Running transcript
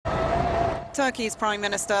Turkey's Prime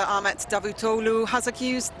Minister Ahmet Davutoglu has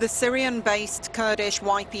accused the Syrian-based Kurdish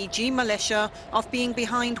YPG militia of being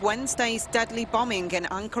behind Wednesday's deadly bombing in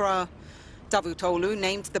Ankara. Davutoglu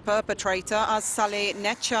named the perpetrator as Saleh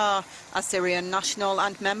Nechar, a Syrian national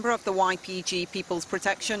and member of the YPG People's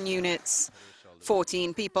Protection Units.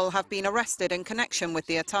 14 people have been arrested in connection with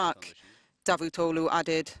the attack. Davutoglu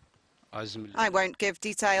added, "I won't give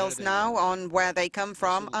details now on where they come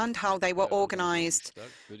from and how they were organized,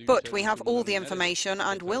 but we have all the information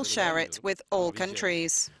and will share it with all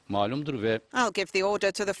countries. I'll give the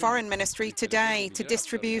order to the Foreign Ministry today to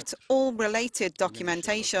distribute all related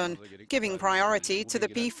documentation, giving priority to the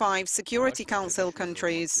P5 Security Council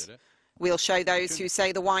countries. We'll show those who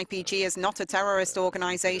say the YPG is not a terrorist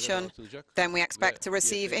organization. Then we expect to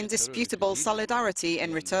receive indisputable solidarity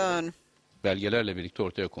in return."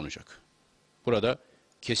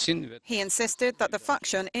 He insisted that the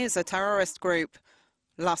faction is a terrorist group.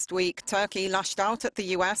 Last week, Turkey lashed out at the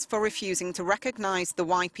US for refusing to recognize the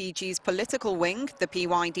YPG's political wing, the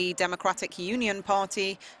PYD Democratic Union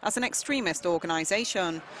Party, as an extremist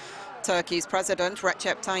organization. Turkey's President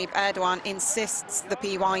Recep Tayyip Erdogan insists the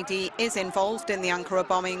PYD is involved in the Ankara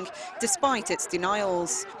bombing, despite its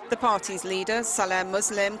denials. The party's leader, Saleh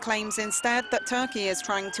Muslim, claims instead that Turkey is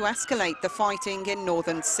trying to escalate the fighting in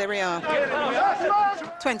northern Syria.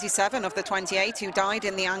 27 of the 28 who died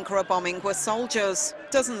in the Ankara bombing were soldiers.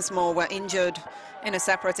 Dozens more were injured. In a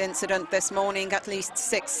separate incident this morning, at least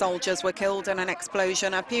 6 soldiers were killed in an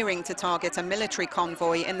explosion appearing to target a military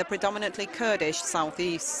convoy in the predominantly Kurdish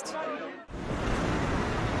southeast.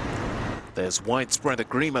 There's widespread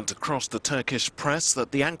agreement across the Turkish press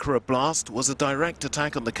that the Ankara blast was a direct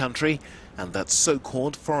attack on the country and that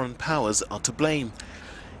so-called foreign powers are to blame.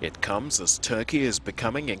 It comes as Turkey is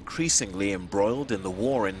becoming increasingly embroiled in the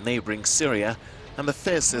war in neighboring Syria and the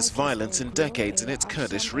fiercest violence in decades in its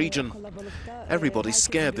Kurdish region. Everybody's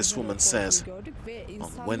scared, this woman says.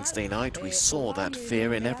 On Wednesday night, we saw that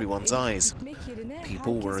fear in everyone's eyes.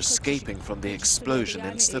 People were escaping from the explosion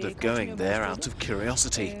instead of going there out of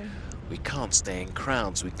curiosity. We can't stay in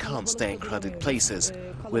crowds, we can't stay in crowded places.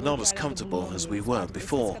 We're not as comfortable as we were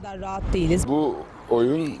before.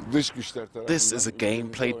 This is a game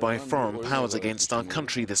played by foreign powers against our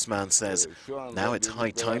country, this man says. Now it's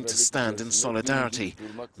high time to stand in solidarity.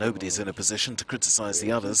 Nobody's in a position to criticize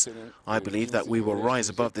the others. I believe that we will rise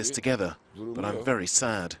above this together, but I'm very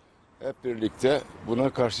sad.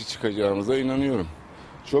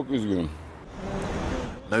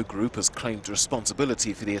 No group has claimed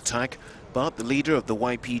responsibility for the attack, but the leader of the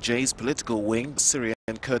YPJ's political wing, the Syrian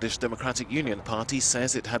Kurdish Democratic Union Party,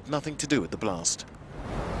 says it had nothing to do with the blast.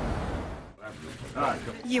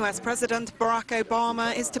 US President Barack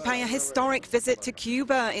Obama is to pay a historic visit to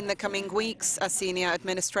Cuba in the coming weeks, a senior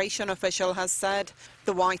administration official has said.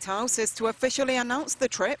 The White House is to officially announce the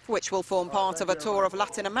trip, which will form part of a tour of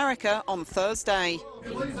Latin America, on Thursday.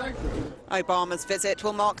 Obama's visit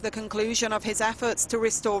will mark the conclusion of his efforts to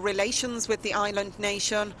restore relations with the island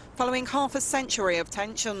nation following half a century of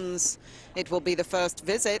tensions. It will be the first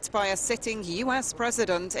visit by a sitting US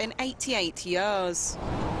president in 88 years.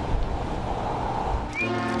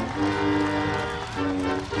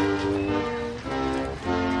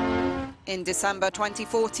 In December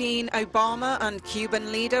 2014, Obama and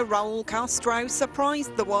Cuban leader Raul Castro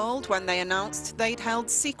surprised the world when they announced they'd held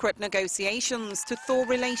secret negotiations to thaw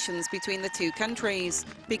relations between the two countries,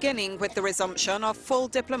 beginning with the resumption of full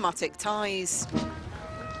diplomatic ties.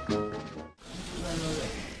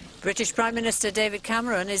 British Prime Minister David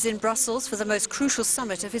Cameron is in Brussels for the most crucial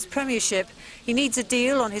summit of his premiership. He needs a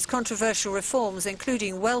deal on his controversial reforms,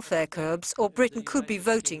 including welfare curbs, or Britain could be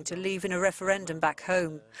voting to leave in a referendum back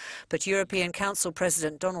home. But European Council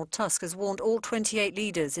President Donald Tusk has warned all 28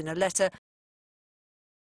 leaders in a letter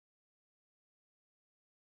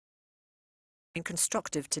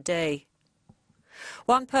constructive today.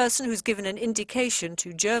 One person who's given an indication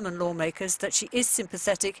to German lawmakers that she is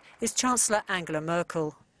sympathetic is Chancellor Angela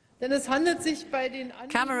Merkel.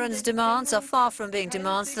 Cameron's demands are far from being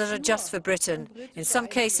demands that are just for Britain. In some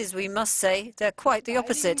cases, we must say, they're quite the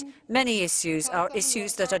opposite. Many issues are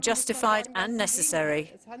issues that are justified and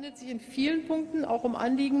necessary.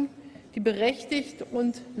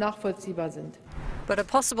 But a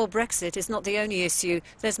possible Brexit is not the only issue.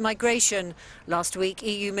 There's migration. Last week,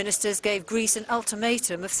 EU ministers gave Greece an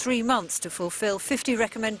ultimatum of 3 months to fulfil 50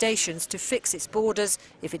 recommendations to fix its borders.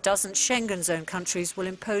 If it doesn't, Schengen zone countries will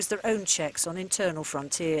impose their own checks on internal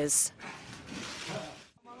frontiers.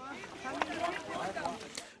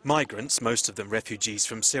 Migrants, most of them refugees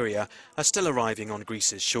from Syria, are still arriving on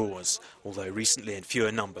Greece's shores, although recently in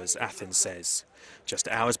fewer numbers, Athens says. Just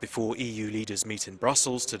hours before EU leaders meet in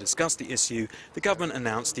Brussels to discuss the issue, the government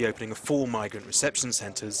announced the opening of 4 migrant reception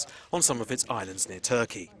centres on some of its islands near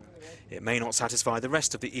Turkey. It may not satisfy the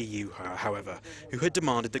rest of the EU, however, who had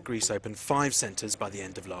demanded that Greece open 5 centres by the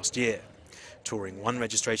end of last year. Touring one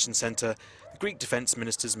registration centre, the Greek Defence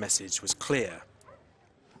Minister's message was clear.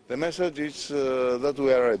 The message is that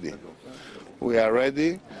we are ready. We are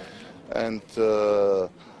ready, and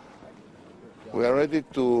we are ready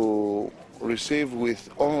to receive with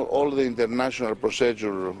all the international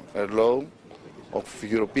procedure and law of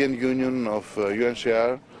European Union, of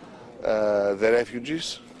UNHCR, the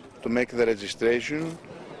refugees, to make the registration.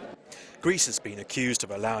 Greece has been accused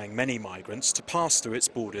of allowing many migrants to pass through its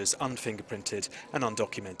borders unfingerprinted and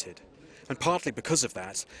undocumented. And partly because of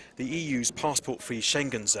that, the EU's passport-free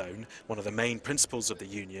Schengen zone, one of the main principles of the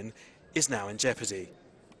Union, is now in jeopardy.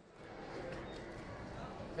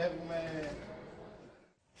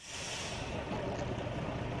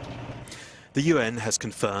 The UN has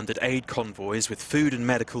confirmed that aid convoys with food and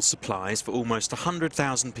medical supplies for almost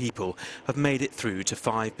 100,000 people have made it through to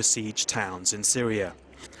 5 besieged towns in Syria.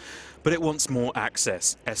 But it wants more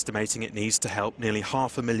access, estimating it needs to help nearly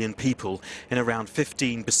 500,000 people in around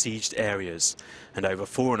 15 besieged areas, and over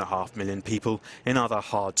 4.5 million people in other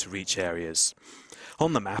hard-to-reach areas.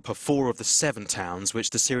 On the map are 4 of the 7 towns which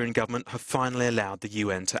the Syrian government have finally allowed the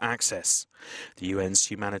UN to access. The UN's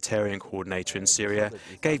humanitarian coordinator in Syria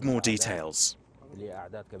gave more details.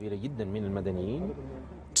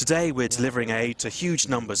 Today we're delivering aid to huge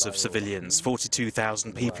numbers of civilians,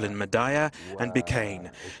 42,000 people in Madaya and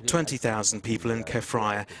Bikain, 20,000 people in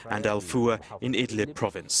Kefraya and Al Fua in Idlib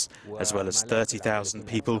province, as well as 30,000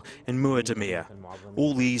 people in Muadamiyah.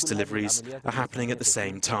 All these deliveries are happening at the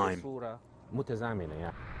same time.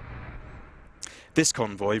 This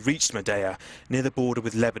convoy reached Madaya near the border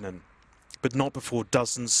with Lebanon, but not before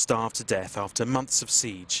dozens starved to death after months of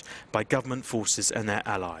siege by government forces and their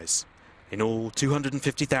allies. In all,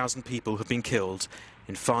 250,000 people have been killed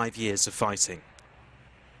in 5 years of fighting.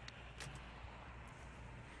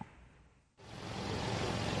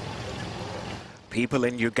 People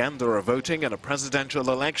in Uganda are voting in a presidential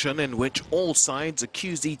election in which all sides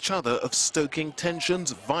accuse each other of stoking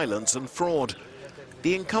tensions, violence and fraud.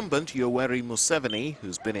 The incumbent, Yoweri Museveni,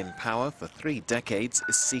 who's been in power for 3 decades,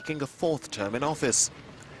 is seeking a 4th term in office.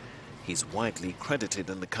 He's widely credited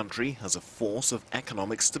in the country as a force of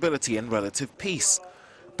economic stability and relative peace.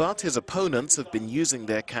 But his opponents have been using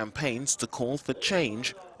their campaigns to call for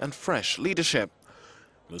change and fresh leadership.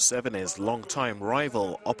 Museveni's longtime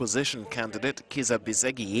rival, opposition candidate Kizza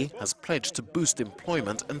Besigye, has pledged to boost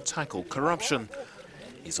employment and tackle corruption.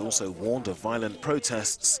 He's also warned of violent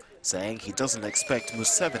protests, saying he doesn't expect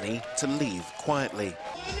Museveni to leave quietly.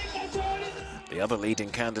 The other leading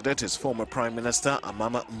candidate is former Prime Minister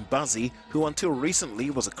Amama Mbabazi, who until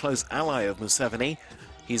recently was a close ally of Museveni.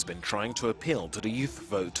 He's been trying to appeal to the youth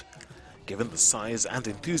vote. Given the size and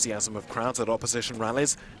enthusiasm of crowds at opposition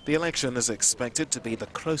rallies, the election is expected to be the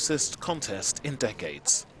closest contest in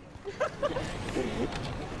decades.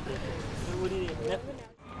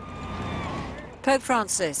 Pope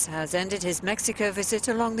Francis has ended his Mexico visit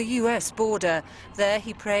along the US border. There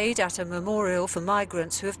he prayed at a memorial for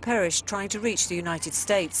migrants who have perished trying to reach the United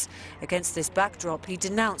States. Against this backdrop, he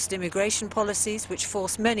denounced immigration policies which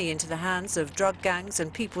force many into the hands of drug gangs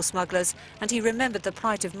and people smugglers, and he remembered the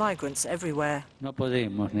plight of migrants everywhere. No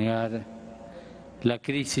podemos negar la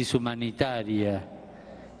crisis humanitaria.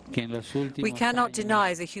 We cannot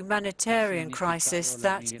deny the humanitarian crisis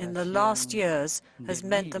that, in the last years, has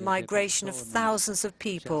meant the migration of thousands of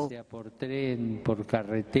people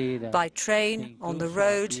by train, on the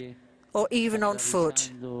road, or even on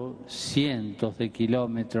foot,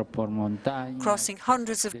 crossing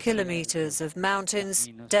hundreds of kilometers of mountains,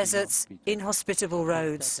 deserts, inhospitable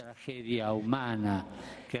roads.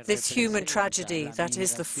 This human tragedy that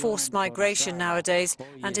is the forced migration nowadays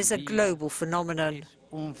and is a global phenomenon.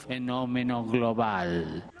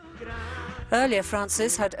 Earlier,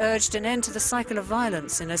 Francis had urged an end to the cycle of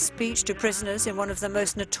violence in a speech to prisoners in one of the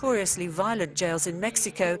most notoriously violent jails in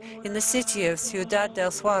Mexico, in the city of Ciudad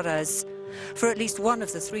del Juarez. For at least one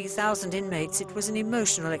of the 3,000 inmates, it was an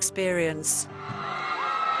emotional experience.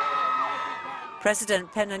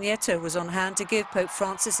 President Peña Nieto was on hand to give Pope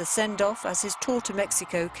Francis a send-off as his tour to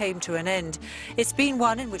Mexico came to an end. It's been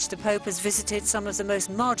one in which the Pope has visited some of the most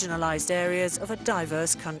marginalised areas of a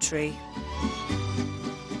diverse country.